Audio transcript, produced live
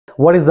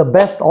what is the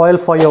best oil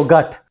for your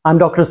gut? I'm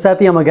Dr.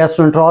 Sethi. I'm a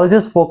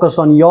gastroenterologist focused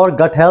on your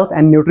gut health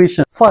and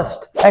nutrition.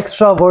 First,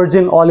 extra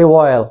virgin olive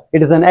oil.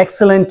 It is an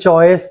excellent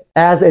choice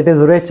as it is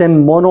rich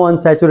in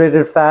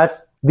monounsaturated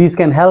fats. These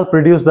can help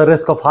reduce the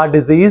risk of heart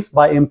disease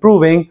by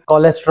improving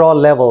cholesterol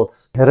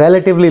levels. A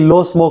relatively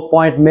low smoke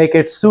point make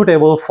it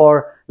suitable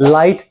for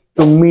light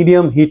to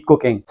medium heat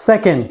cooking.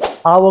 Second,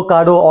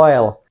 avocado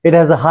oil. It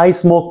has a high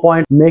smoke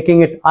point,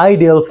 making it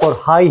ideal for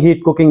high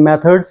heat cooking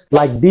methods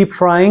like deep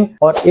frying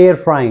or air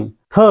frying.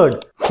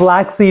 Third,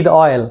 flaxseed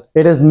oil.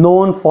 It is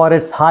known for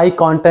its high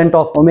content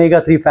of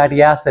omega-3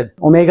 fatty acid.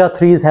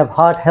 Omega-3s have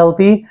heart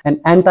healthy and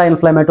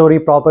anti-inflammatory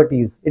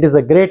properties. It is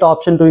a great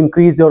option to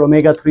increase your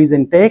omega-3s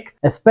intake,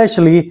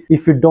 especially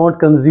if you don't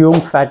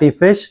consume fatty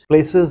fish.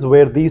 Places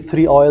where these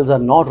three oils are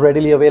not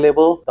readily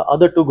available, the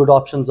other two good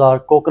options are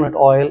coconut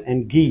oil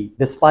and ghee.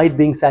 Despite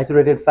being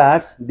saturated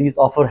fats, these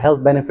offer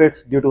health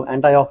benefits due to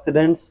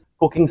antioxidants,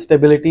 cooking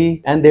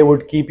stability, and they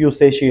would keep you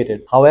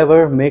satiated.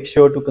 However, make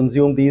sure to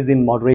consume these in moderation.